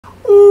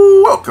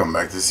Welcome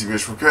back to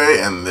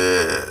CBS4K, and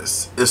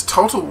this is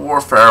Total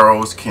War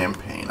Pharaoh's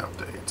campaign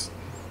update.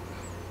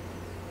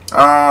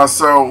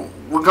 So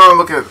we're going to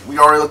look at, we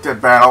already looked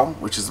at Battle,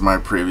 which is my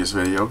previous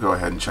video. Go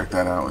ahead and check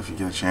that out if you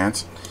get a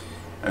chance.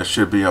 It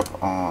should be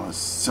up on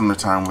similar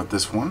time with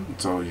this one,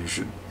 so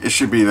it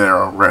should be there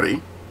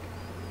already.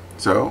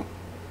 So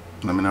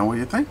let me know what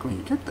you think when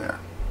you get there.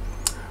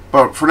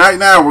 But for right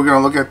now, we're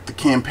going to look at the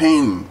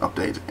campaign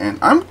update, and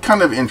I'm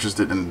kind of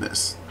interested in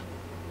this.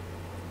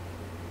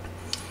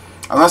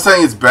 I'm not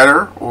saying it's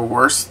better or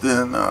worse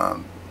than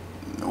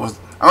it was.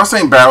 I'm not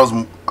saying battles.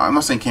 I'm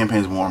not saying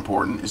campaign is more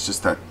important. It's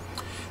just that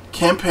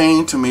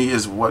campaign to me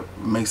is what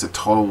makes a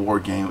Total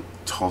War game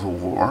Total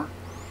War.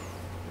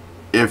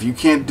 If you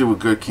can't do a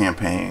good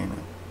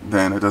campaign,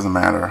 then it doesn't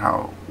matter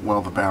how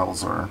well the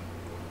battles are,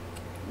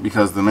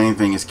 because the main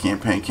thing is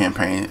campaign.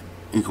 Campaign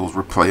equals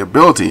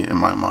replayability in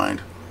my mind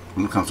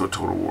when it comes to a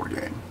Total War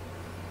game.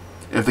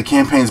 If the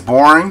campaign's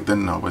boring,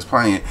 then nobody's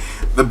playing it.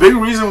 The big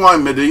reason why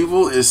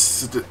Medieval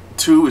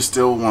 2 is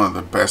still one of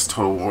the best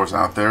Total Wars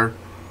out there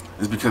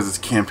is because its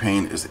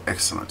campaign is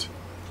excellent.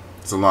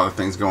 There's a lot of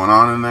things going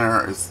on in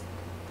there. It's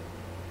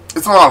a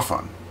lot of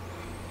fun.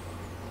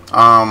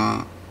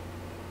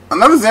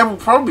 Another example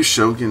would probably be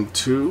Shogun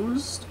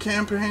 2's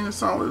campaign is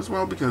solid as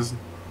well, because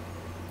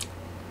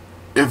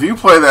if you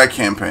play that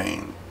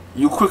campaign,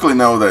 you quickly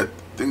know that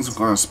things are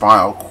going to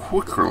spiral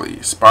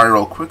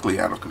quickly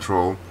out of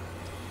control.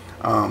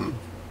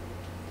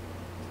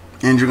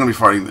 And you're going to be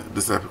fighting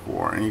this epic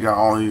war, and you got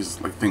all these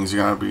things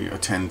you're going to be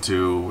attend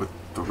to with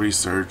the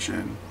research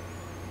and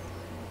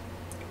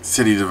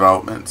city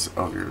development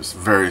of your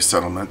various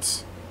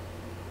settlements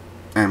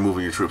and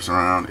moving your troops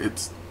around.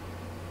 It's,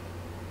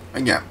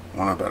 again,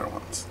 one of the better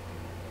ones.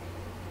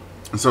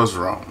 And so is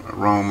Rome.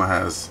 Rome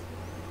has,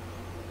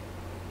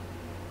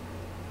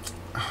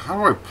 how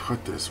do I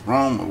put this?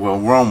 Rome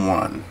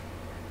 1.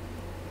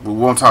 We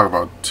won't talk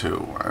about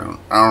 2. I don't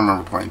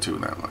remember playing 2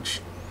 that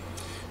much.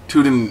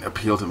 2 didn't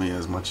appeal to me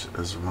as much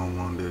as Rome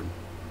 1 did.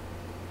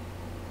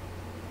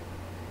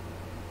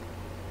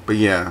 But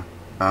yeah,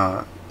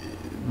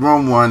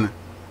 Rome 1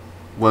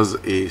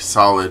 was a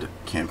solid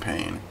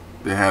campaign.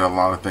 They had a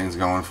lot of things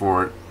going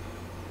for it.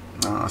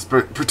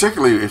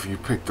 Particularly if you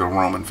pick the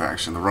Roman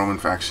faction. The Roman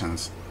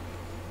factions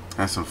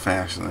have some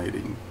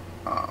fascinating,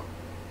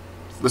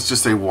 let's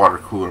just say, water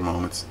cooler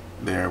moments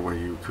there, where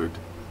you could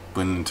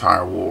win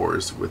entire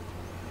wars with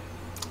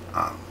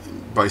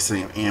by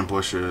setting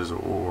ambushes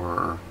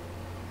or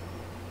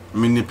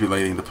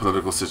manipulating the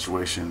political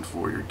situation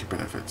for your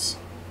benefits.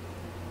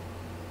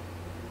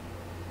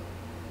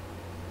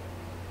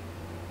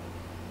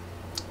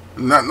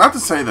 Not to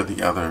say that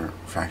the other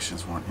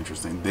factions weren't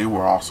interesting. They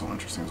were also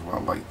interesting as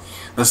well. Like,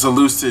 the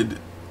Seleucid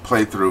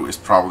playthrough is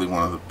probably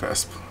one of the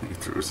best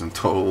playthroughs in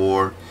Total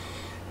War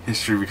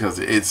history, because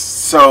it's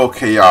so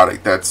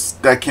chaotic.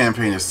 That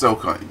campaign is so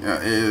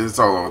it's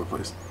all over the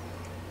place.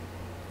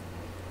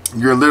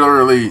 You're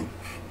literally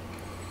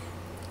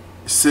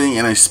sitting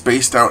in a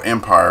spaced out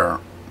empire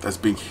that's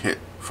being hit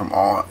from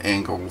all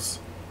angles.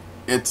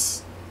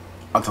 It's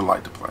a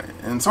delight to play.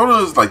 And sort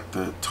of is like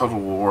the Total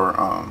War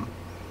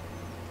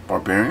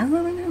Barbarians,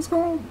 I think it's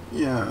called.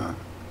 Yeah,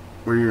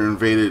 where you're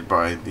invaded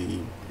by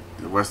the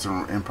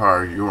Western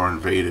Empire. You are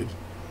invaded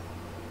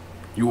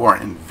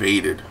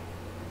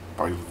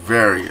by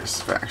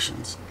various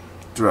factions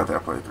throughout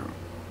that playthrough.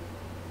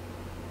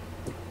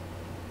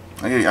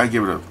 I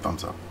give it a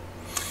thumbs up.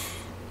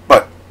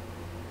 But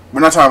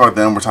we're not talking about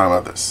them, we're talking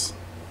about this.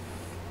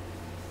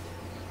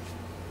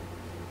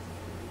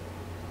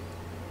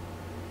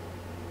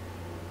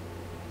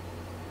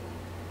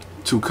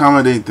 To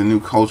accommodate the new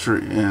culture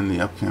in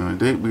the upcoming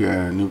date, we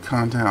added new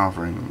content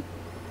offering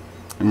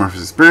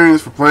immersive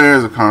experience for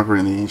players of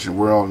conquering the ancient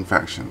world and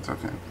factions.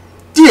 Okay.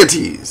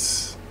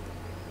 Deities!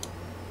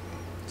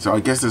 So I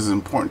guess this is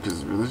important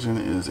because religion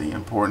is an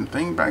important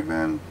thing back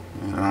then.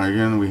 And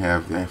again, we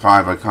have the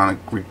 5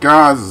 iconic Greek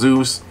gods: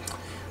 Zeus,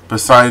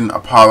 Poseidon,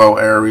 Apollo,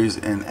 Ares,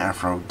 and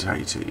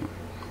Aphrodite.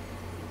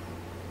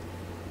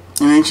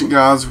 In ancient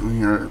gods,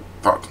 we are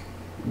thought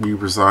we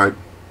reside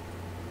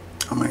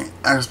on many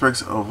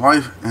aspects of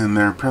life, and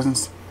their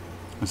presence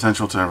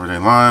essential to everyday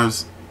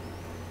lives.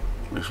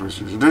 Rich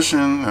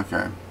tradition.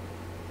 Okay,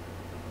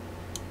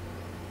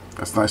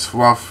 that's nice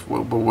fluff.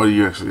 But what do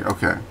you actually?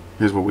 Okay,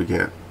 here's what we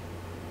get.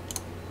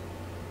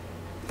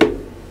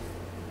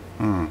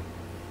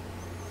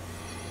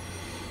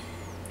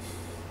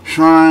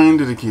 Shrine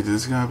dedicated to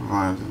this god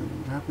provides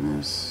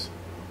happiness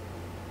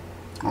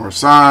or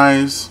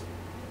size.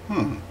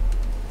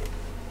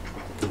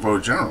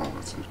 Devoted general.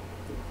 That's it.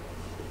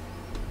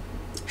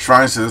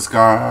 Shrines to this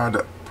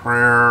god,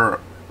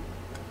 prayer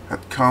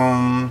had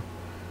come,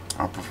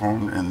 are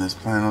performed in this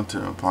planet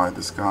to apply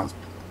this god's.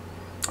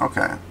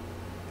 Okay.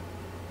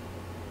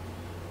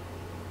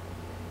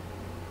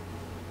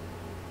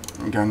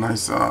 We got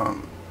nice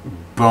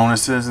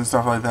bonuses and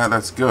stuff like that.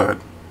 That's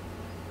good.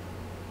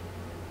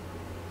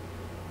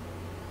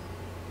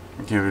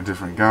 Give it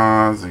different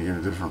gods. They give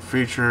it different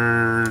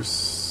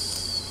features.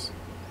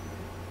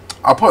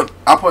 I'll put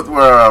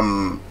where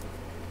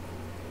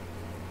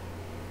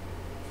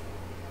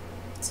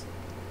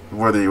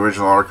where the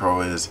original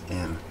article is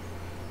in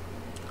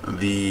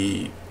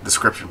the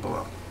description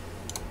below.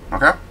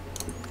 Okay?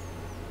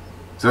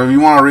 So if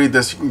you want to read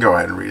this, you can go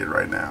ahead and read it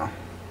right now.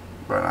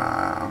 But,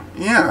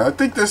 yeah, I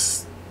think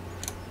that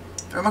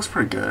looks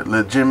pretty good.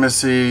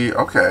 Legitimacy,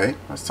 okay,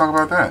 let's talk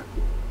about that.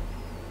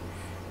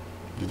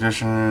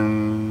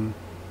 Edition.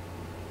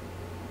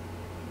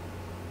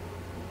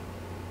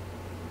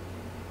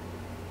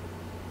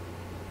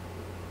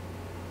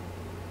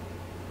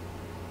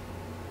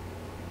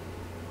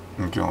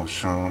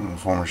 Shown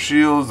former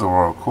shields, the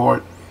royal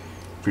court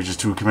features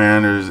 2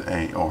 commanders,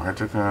 or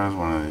heretics,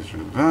 one of these.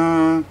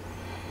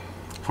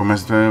 For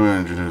Macedonia, we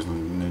introduced a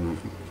new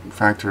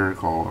factor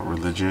called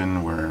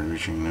religion, where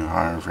reaching new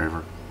higher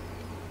favor.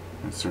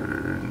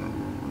 Inserted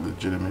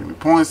legitimate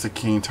points. The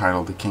king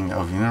title, the king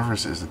of the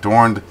universe, is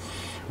adorned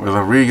with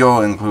a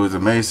regal, includes a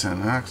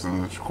mason.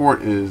 The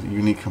court is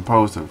unique,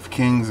 composed of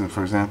kings, and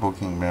for example,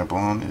 King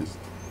Babylon is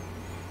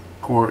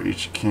court.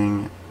 Each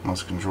king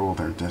must control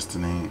their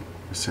destiny.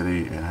 The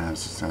city it has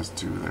success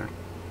to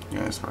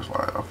their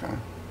specialized. Okay.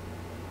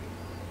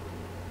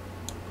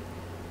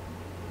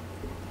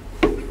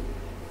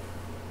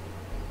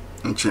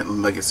 Ancient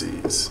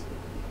legacies.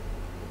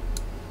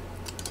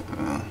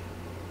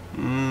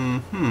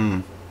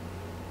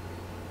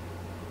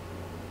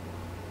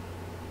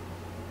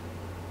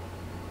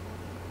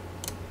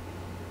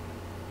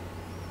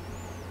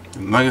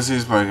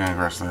 Legacies by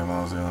aggressively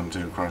allows them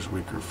to crush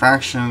weaker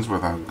factions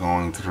without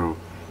going through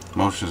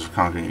motions of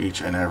conquering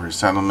each and every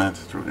settlement.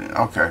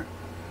 Okay.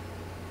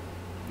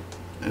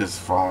 It's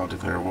fall,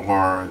 declare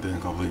war, then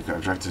complete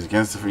objectives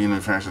against the enemy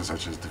factions,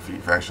 such as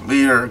defeat faction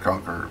leader,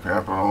 conquer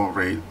capital,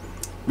 raid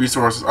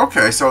resources.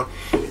 Okay, so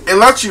it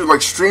lets you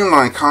like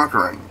streamline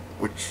conquering,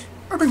 which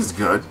I think is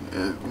good.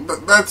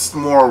 That's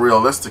more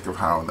realistic of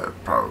how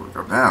that probably would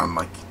go down.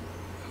 Like,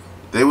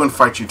 they wouldn't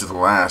fight you to the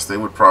last. They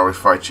would probably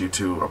fight you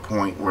to a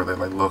point where they're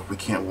like, look, we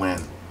can't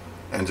win,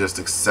 and just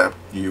accept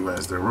you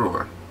as their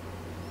ruler.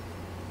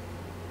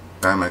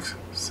 That makes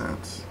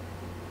sense.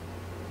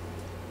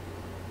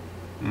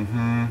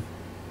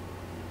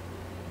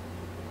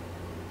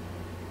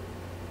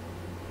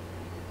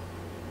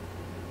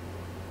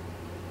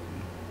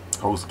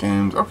 Host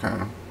games,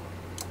 okay.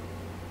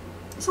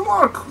 There's a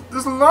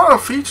lot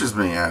of features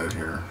being added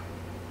here.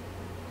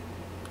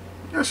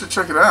 You guys should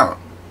check it out.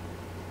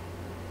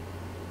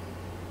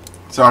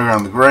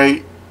 Sargon the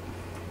Great.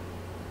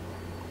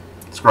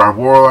 Scribe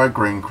Warlock,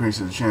 great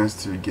increases the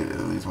chance to get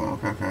at least one.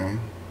 Okay.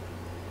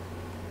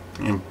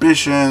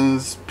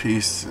 Ambitions,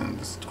 peace,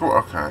 and score.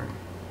 Okay.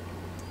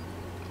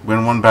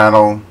 Win one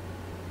battle.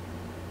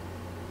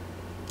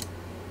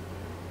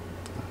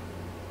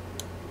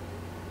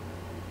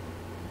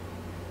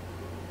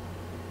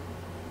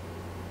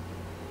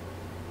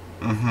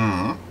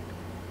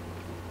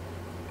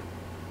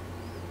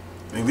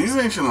 These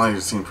ancient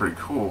languages seem pretty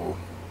cool.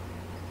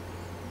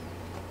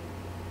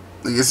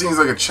 Like, it seems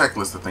like a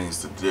checklist of things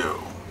to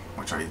do,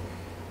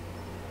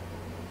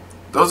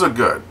 those are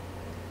good.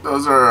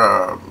 Those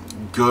are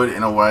good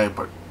in a way,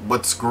 but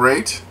what's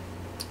great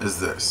is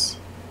this.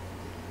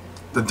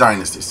 The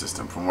Dynasty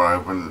system, from what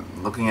I've been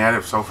looking at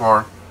it so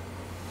far,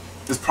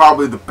 is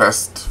probably the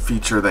best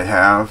feature they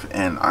have,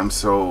 and I'm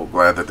so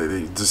glad that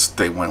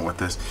they went with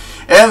this.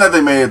 And that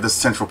they made it the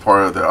central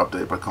part of their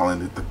update by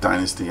calling it the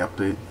Dynasty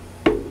update.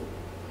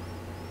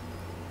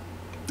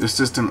 This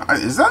system,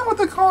 is that what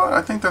they call it?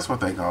 I think that's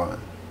what they call it.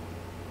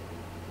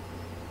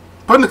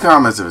 Put in the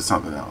comments if it's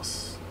something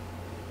else.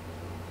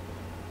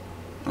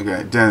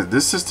 Okay,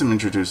 this system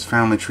introduced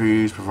family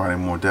trees, providing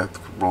more depth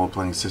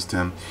role-playing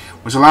system,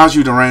 which allows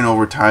you to reign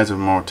over tides of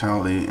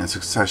mortality and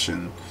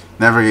succession,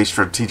 navigate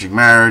strategic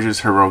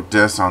marriages, heroic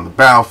deaths on the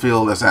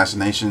battlefield,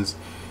 assassinations,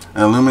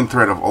 and a looming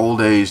threat of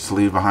old age to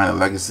leave behind a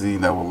legacy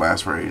that will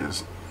last for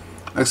ages.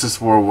 Let's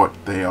explore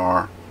what they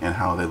are and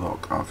how they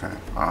look. Okay.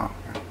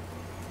 Okay.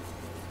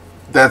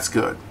 That's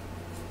good.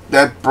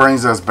 That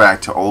brings us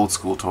back to old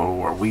school Total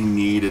War. We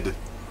needed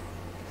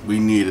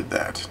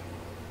that.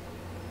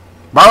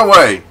 By the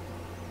way,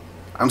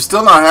 I'm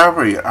still not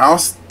happy. I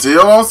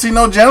still don't see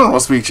no general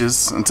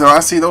speeches. Until I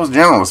see those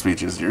general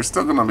speeches, you're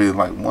still gonna be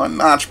like one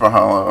notch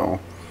below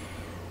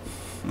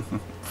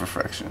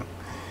perfection.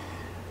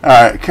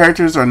 Alright,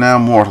 characters are now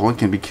mortal and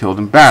can be killed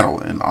in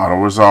battle in auto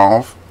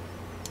resolve.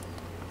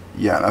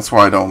 Yeah, that's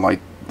why I don't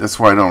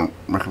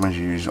recommend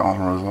you use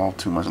auto resolve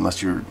too much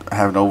unless you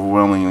have an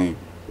overwhelmingly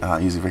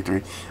easy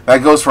victory.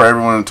 That goes for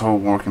everyone in the Total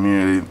War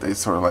community. They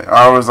sort of like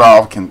auto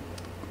resolve can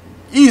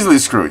easily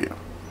screw you.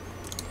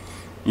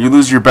 You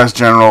lose your best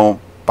general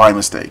by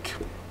mistake.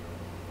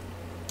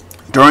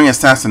 During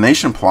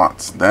assassination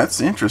plots, that's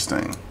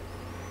interesting.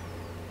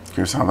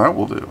 Here's how that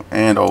will do.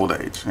 And old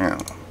age. Yeah.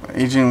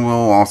 Aging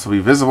will also be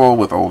visible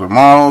with older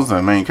models.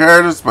 The main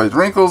characters display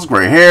wrinkles,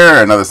 gray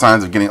hair, and other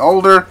signs of getting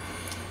older.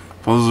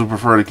 For those who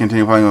prefer to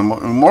continue playing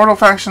with immortal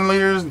faction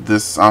leaders,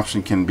 this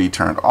option can be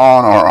turned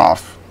on or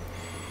off.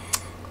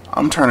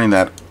 I'm turning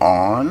that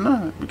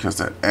on because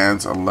that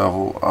adds a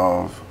level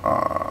of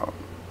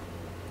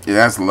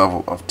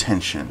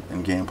tension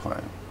in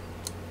gameplay.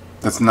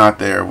 that's not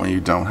there when you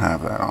don't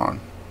have that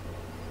on.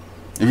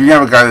 If you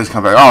have a guy that's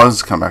come back, oh, this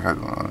is come back,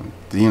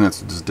 the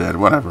unit's just dead,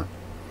 whatever.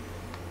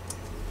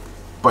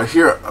 But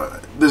here,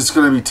 there's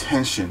going to be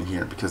tension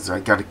here because I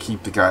got to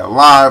keep the guy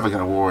alive. I got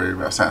to worry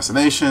about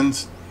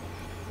assassinations,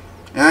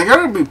 and I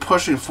got to be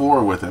pushing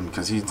forward with him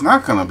because he's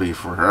not going to be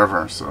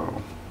forever.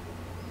 So,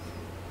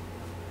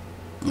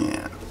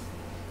 yeah,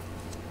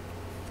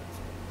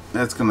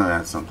 that's going to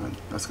add something.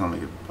 That's going to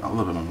make it a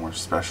little bit more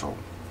special.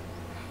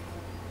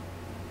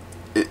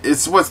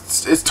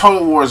 It's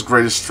Total War's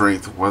greatest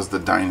strength was the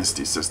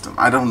dynasty system.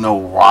 I don't know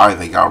why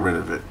they got rid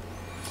of it.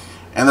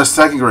 And the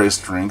second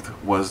greatest strength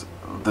was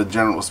the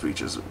general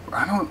speeches.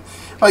 I don't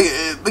like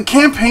the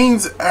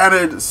campaigns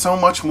added so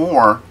much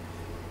more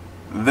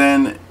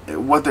than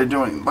what they're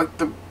doing. Like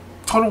the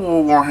Total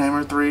War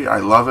Warhammer 3, I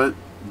love it,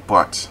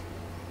 but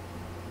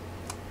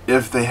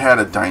if they had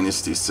a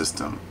dynasty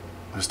system,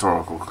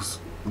 historical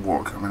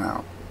war coming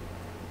out,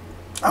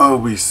 I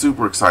would be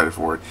super excited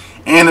for it.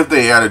 And if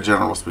they added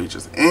general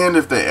speeches, and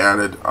if they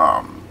added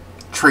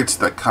traits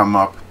that come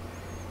up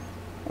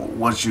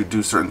once you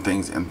do certain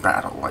things in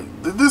battle, like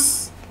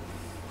this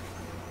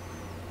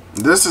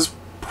is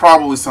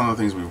probably some of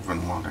the things we've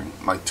been wanting,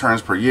 like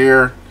turns per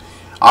year.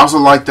 I also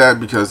like that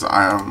because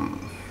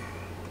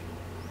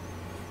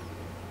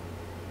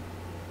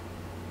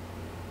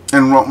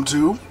in Rome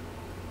 2,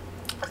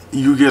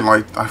 you get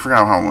like, I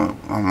forgot how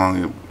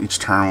long each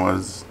turn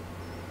was,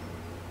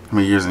 how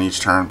many years in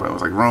each turn, but it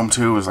was like Rome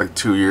 2 was like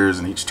 2 years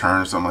in each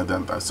turn or something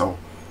like that. So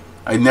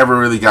I never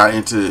really got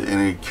into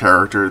any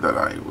character that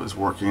I was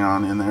working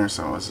on in there,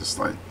 so I was just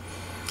like,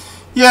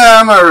 yeah,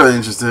 I'm not really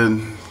interested.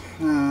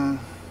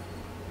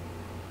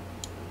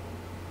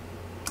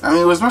 I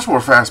mean, it was much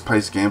more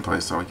fast-paced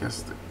gameplay, so I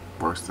guess it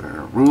works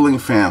there. Ruling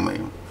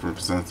family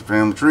represents the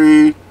family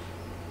tree,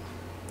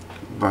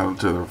 but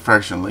to the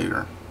faction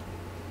leader.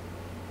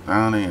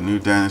 Founding a new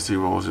dynasty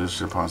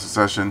rules upon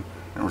succession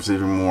and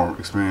receiving more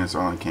experience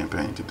on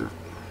campaign to do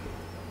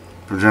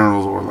for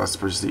generals or less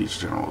prestige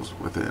generals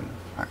within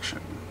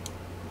faction.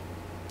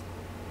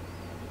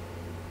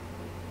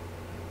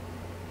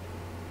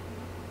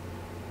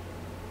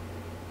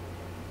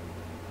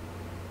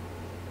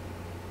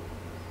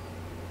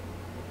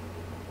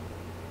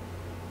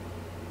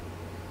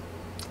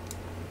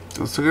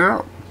 Let's check it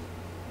out.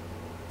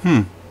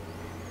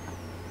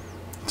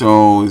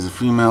 So these are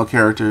female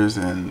characters,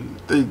 and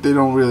they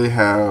don't really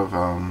have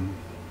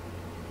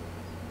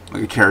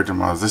like a character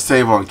models. They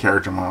save on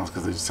character models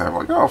because they just have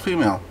like, oh,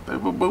 female. They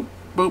boop boop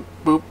boop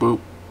boop boop.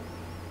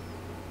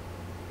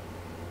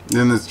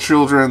 Then there's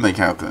children. They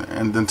count them,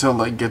 and until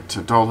they get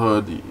to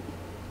adulthood,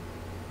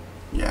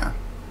 yeah.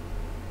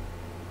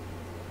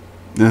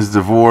 There's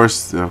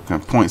divorce.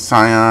 Point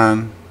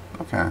scion.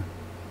 Okay.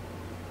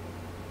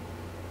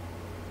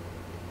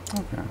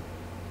 Okay.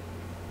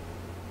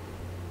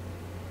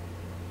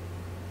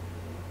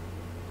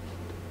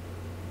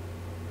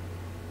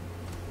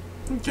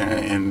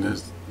 Okay, and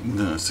there's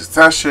the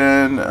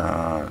succession,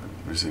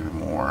 receiving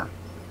more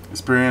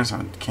experience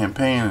on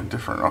campaign and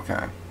different.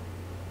 Okay.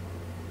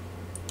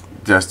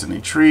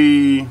 Destiny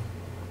tree.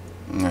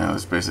 Yeah,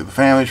 it's basically the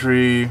family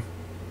tree.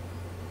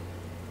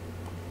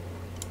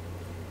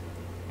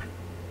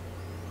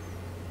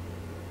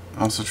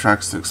 Also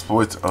tracks the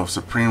exploits of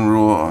supreme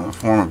rule in the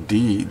form of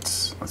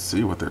deeds. Let's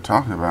see what they're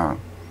talking about.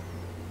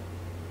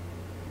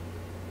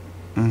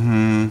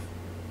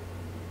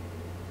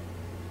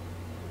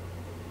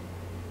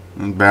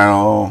 In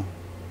battle.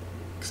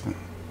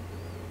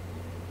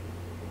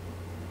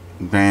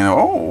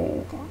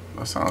 Oh,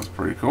 that sounds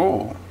pretty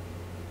cool.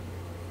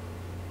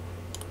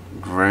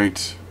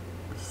 Great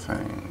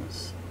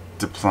things.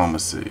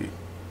 Diplomacy.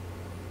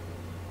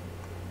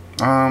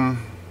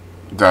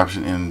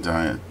 Adoption in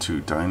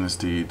to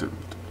Dynasty.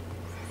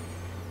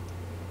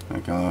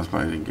 Like allows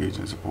by to engage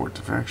in support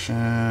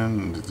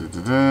defection.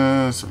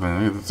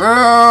 Supplement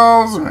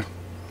themselves.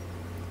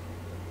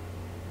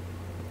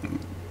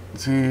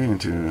 See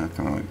into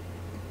economic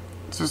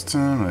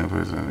system. They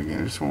place that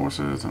again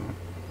resources.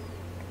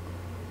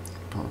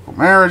 Political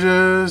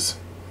marriages.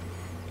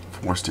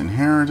 Forced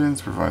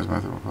inheritance provides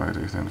method of apply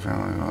to extend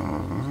family.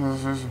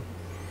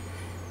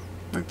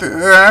 Like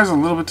there's a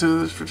little bit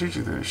to the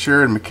strategic there.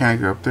 Shared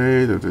mechanical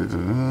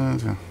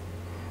update.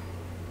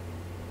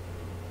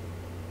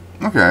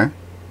 Okay.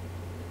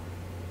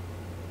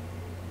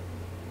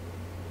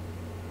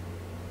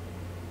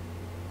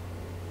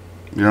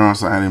 You're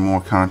also adding more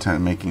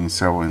content, making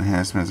several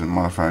enhancements and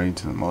modifying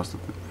to the most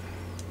of the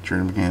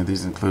trading mechanics.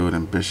 These include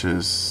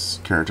ambitious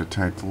character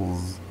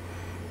titles,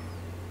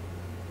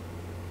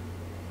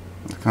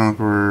 the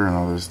Conqueror, and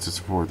others to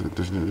support the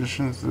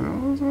additions.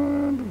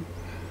 You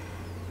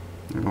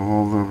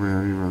hold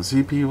over the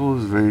sea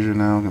peoples, invasion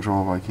now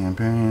controlled by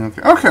campaign.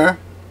 Okay.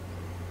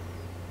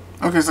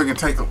 Okay, so I can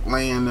take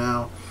land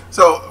now.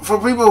 So for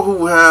people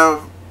who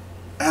have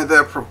had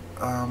that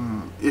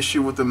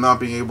issue with them not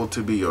being able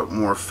to be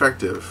more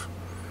effective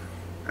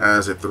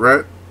as a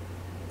threat,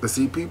 the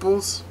sea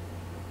peoples,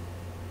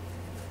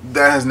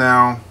 that has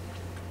now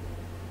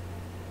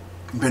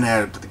been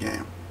added to the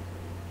game.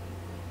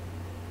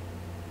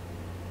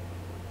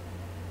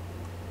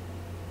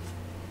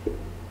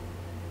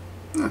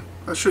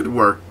 That should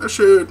work. That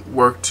should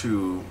work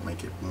to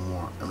make it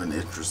more of an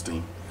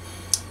interesting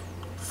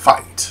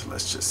fight,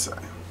 let's just say.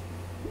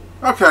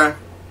 Okay.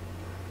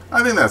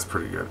 I think that's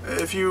pretty good.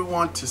 If you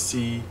want to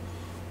see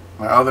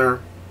my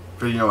other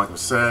video, like I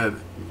said,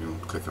 you can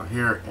click on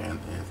here, and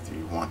if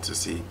you want to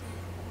see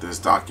this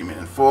document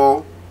in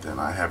full, then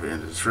I have it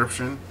in the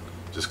description.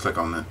 Just click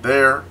on it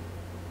there.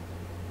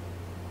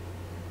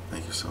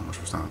 Thank you so much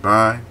for stopping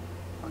by.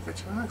 I'll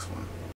catch you in the next one.